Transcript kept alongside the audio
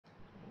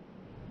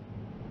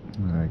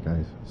Alright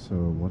guys, so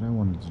what I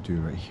wanted to do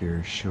right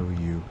here is show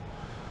you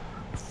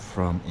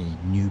from a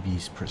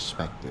newbie's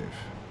perspective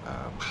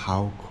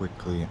how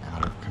quickly and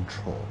out of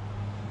control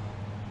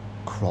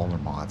crawler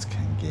mods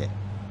can get.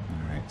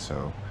 Alright,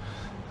 so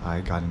I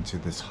got into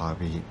this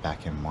hobby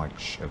back in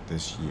March of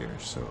this year,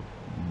 so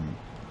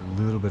a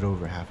little bit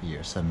over half a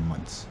year, 7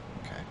 months.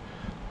 Okay,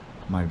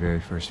 my very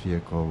first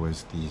vehicle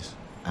was the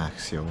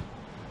Axial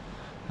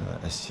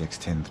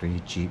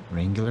SCX-10.3 Jeep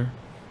Wrangler.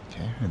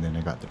 Okay, and then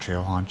I got the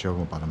Trail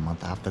Honcho about a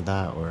month after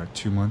that, or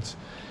 2 months,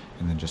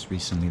 and then just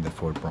recently the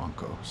Ford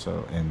Bronco.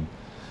 So in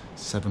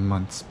 7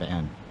 months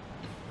span,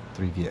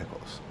 3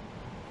 vehicles.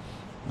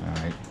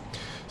 Alright,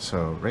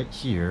 so right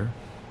here,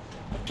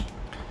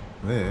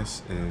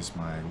 this is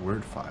my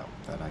Word file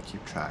that I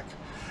keep track.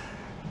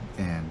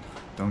 And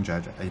don't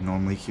judge, I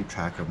normally keep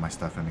track of my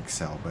stuff in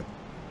Excel, but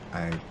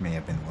I may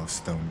have been a little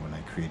stoned when I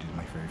created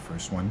my very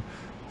first one.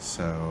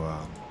 So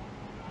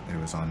it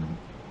was on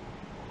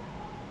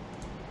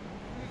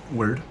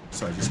Word,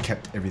 so I just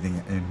kept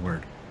everything in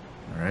Word.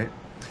 Alright,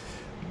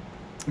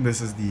 this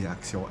is the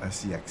Axial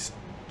SCX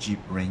Jeep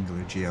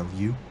Wrangler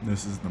JLU.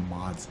 This is the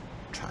mods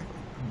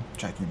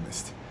tracking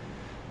list.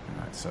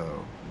 Alright,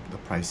 so the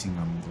pricing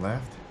on the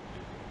left,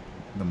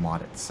 the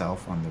mod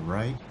itself on the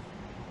right,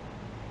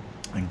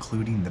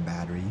 including the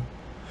battery.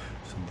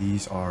 So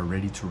these are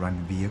ready to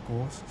run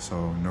vehicles,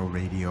 so no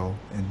radio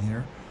in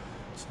here.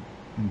 So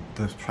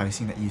the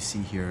pricing that you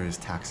see here is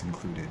tax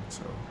included.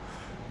 So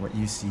what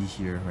you see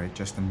here, right,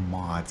 just the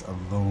mods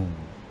alone,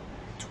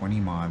 20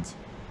 mods,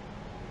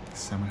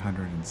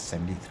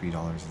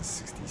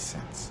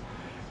 $773.60.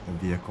 The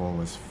vehicle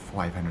was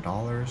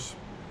 $500,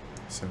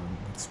 so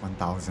it's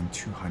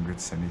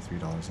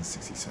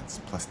 $1,273.60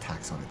 plus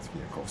tax on its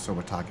vehicle. So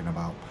we're talking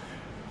about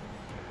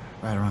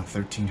right around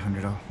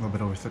 $1,300, a little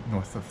bit over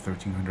north of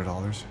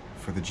 $1,300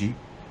 for the Jeep.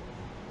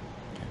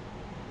 Okay.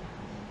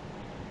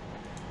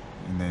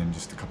 And then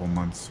just a couple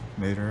months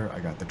later, I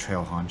got the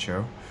Trail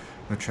Honcho.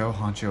 The Trail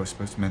Honcho is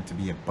supposed to meant to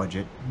be a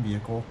budget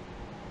vehicle,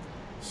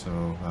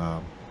 so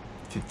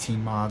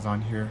 15 mods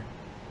on here,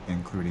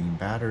 including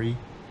battery.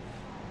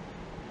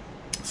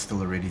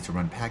 Still a ready to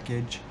run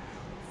package,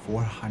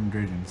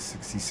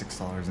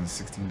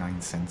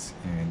 $466.69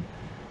 in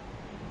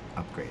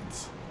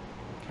upgrades.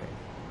 Okay,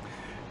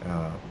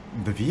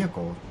 the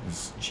vehicle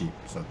is cheap,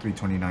 so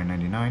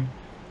 $329.99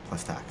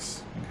 plus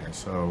tax. Okay,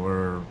 so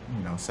we're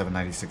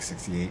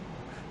 $796.68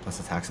 plus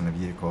the tax on the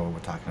vehicle. We're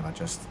talking about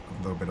just a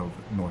little bit over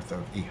north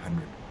of $800. All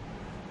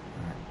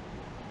right.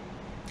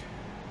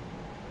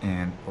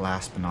 And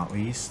last but not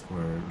least,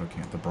 we're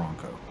looking at the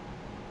Bronco.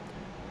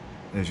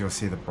 As you'll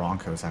see, the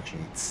Bronco is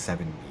actually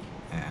 $870,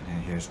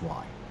 and here's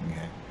why.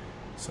 Okay,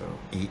 so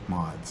 8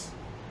 mods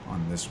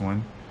on this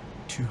one,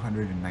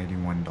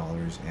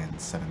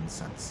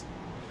 $291.07,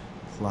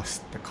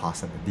 plus the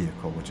cost of the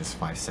vehicle, which is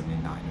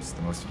 $579. It's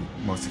the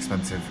most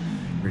expensive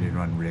ready to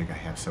run rig I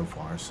have so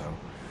far. So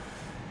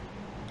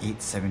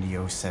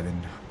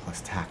 $870.07 plus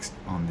tax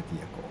on the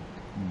vehicle,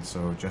 and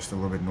so just a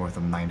little bit north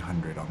of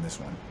 $900 on this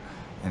one,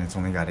 and it's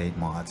only got 8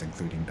 mods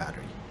including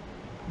battery.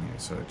 Okay,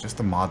 so just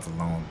the mods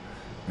alone,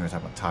 we're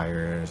talking about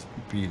tires,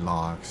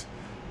 B-locks,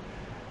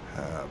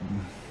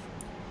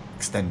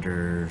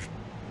 extenders,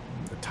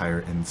 the tire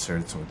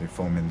inserts or the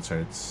foam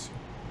inserts,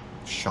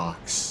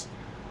 shocks,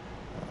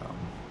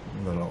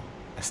 little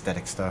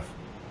aesthetic stuff.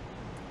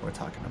 We're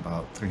talking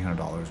about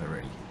 $300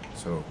 already.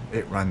 So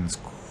it runs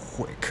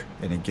quick,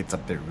 and it gets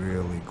up there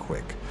really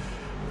quick.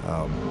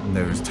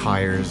 There's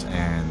tires,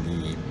 and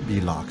the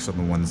B-locks are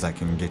the ones that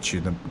can get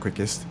you the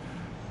quickest.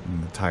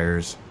 And the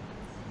tires,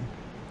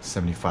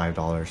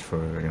 $75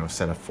 for a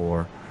set of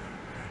 4.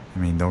 I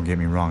mean, don't get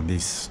me wrong,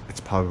 it's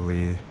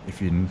probably,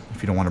 if you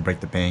don't want to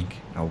break the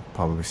bank, I'll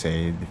probably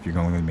say if you're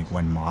only going to make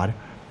one mod,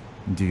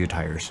 do your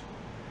tires.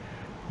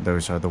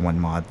 Those are the one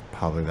mod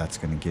probably that's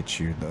going to get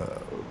you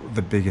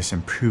the biggest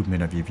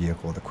improvement of your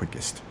vehicle the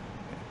quickest.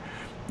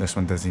 This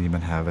one doesn't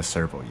even have a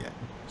servo yet,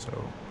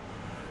 so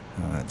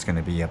it's going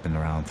to be up and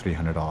around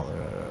 $300,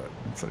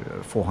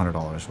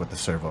 $400 with the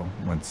servo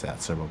once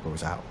that servo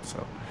goes out.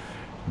 So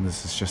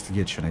this is just to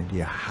get you an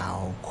idea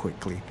how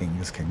quickly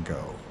things can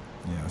go.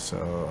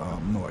 So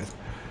north.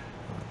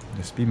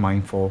 Just be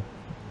mindful.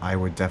 I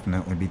would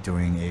definitely be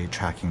doing a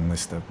tracking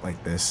list of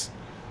like this.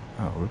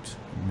 Oh, whoops,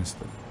 I missed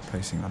the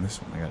pricing on this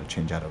one. I gotta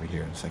change that over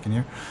here in a second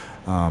here.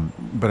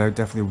 But I would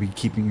definitely be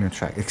keeping your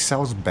track.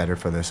 Excel's better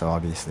for this,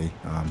 obviously.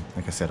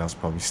 Like I said, I was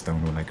probably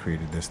stoned when I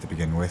created this to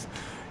begin with,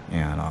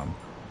 and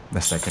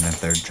the second and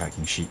third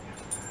tracking sheet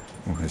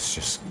was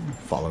just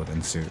followed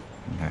in suit.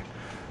 Okay,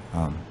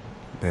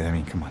 but I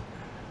mean, come on,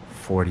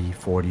 40,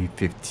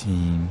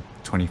 15,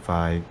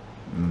 25.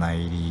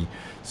 90.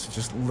 So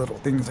just little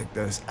things like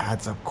this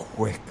adds up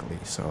quickly.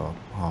 So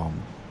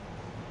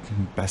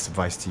best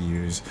advice to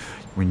use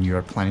when you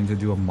are planning to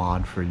do a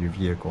mod for your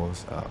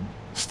vehicles,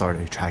 start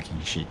a tracking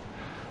sheet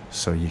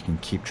so you can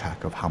keep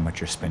track of how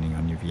much you're spending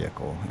on your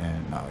vehicle,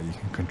 and you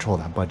can control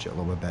that budget a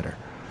little bit better.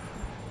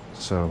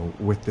 So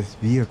with this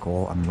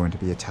vehicle, I'm going to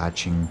be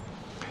attaching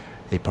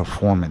a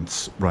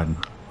performance run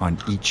on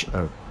each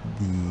of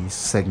the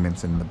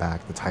segments in the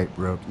back, the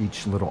tightrope,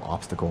 each little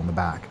obstacle in the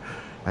back.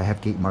 I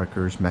have gate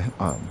markers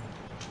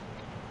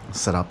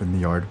set up in the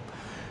yard,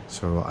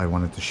 so I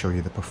wanted to show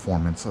you the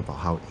performance of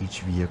how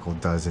each vehicle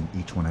does in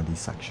each one of these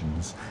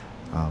sections.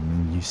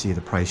 And you see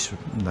the price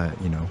that,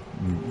 you know,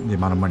 the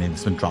amount of money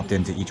that's been dropped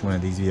into each one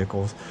of these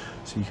vehicles,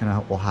 so you kind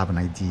of will have an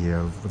idea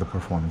of the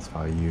performance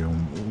value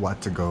and what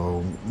to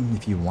go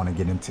if you want to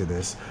get into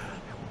this,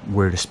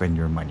 where to spend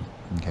your money.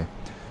 Okay,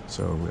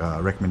 so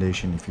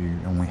recommendation, if you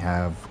only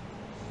have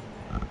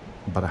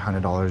about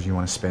 $100 you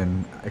want to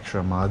spend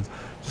extra mods,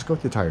 just go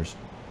with your tires.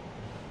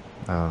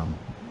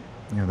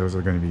 You know, those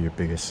are going to be your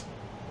biggest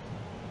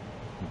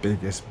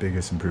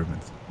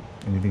improvements.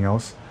 Anything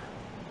else,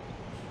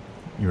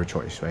 your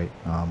choice, right?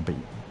 But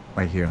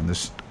right here on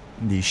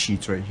these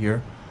sheets right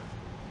here,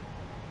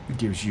 it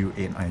gives you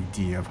an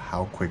idea of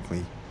how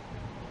quickly,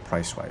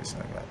 price wise.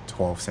 I got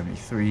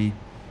 $12.73,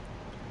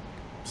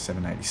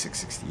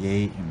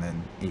 $796.68, and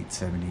then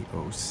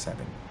 $870.07.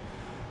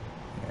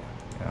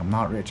 Yeah, I'm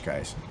not rich,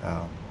 guys.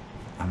 I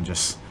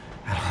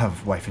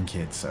have wife and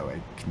kids, so I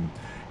can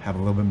have a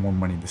little bit more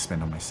money to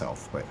spend on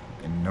myself, but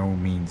in no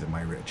means am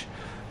I rich.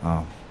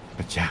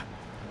 But yeah,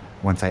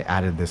 once I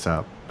added this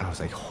up, I was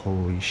like,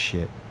 holy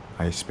shit,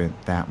 I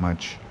spent that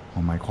much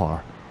on my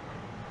car.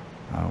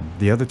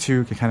 The other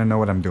two, I kind of know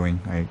what I'm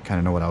doing. I kind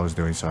of know what I was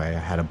doing, so I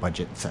had a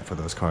budget set for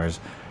those cars.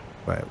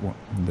 But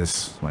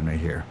this one right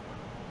here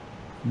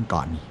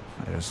got me.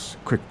 It was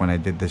quick when I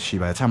did this sheet.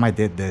 By the time I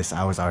did this,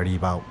 I was already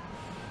about,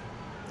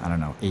 I don't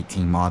know,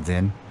 18 mods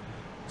in.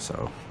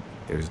 So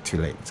it was too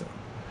late. So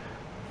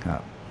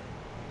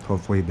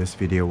hopefully this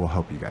video will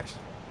help you guys.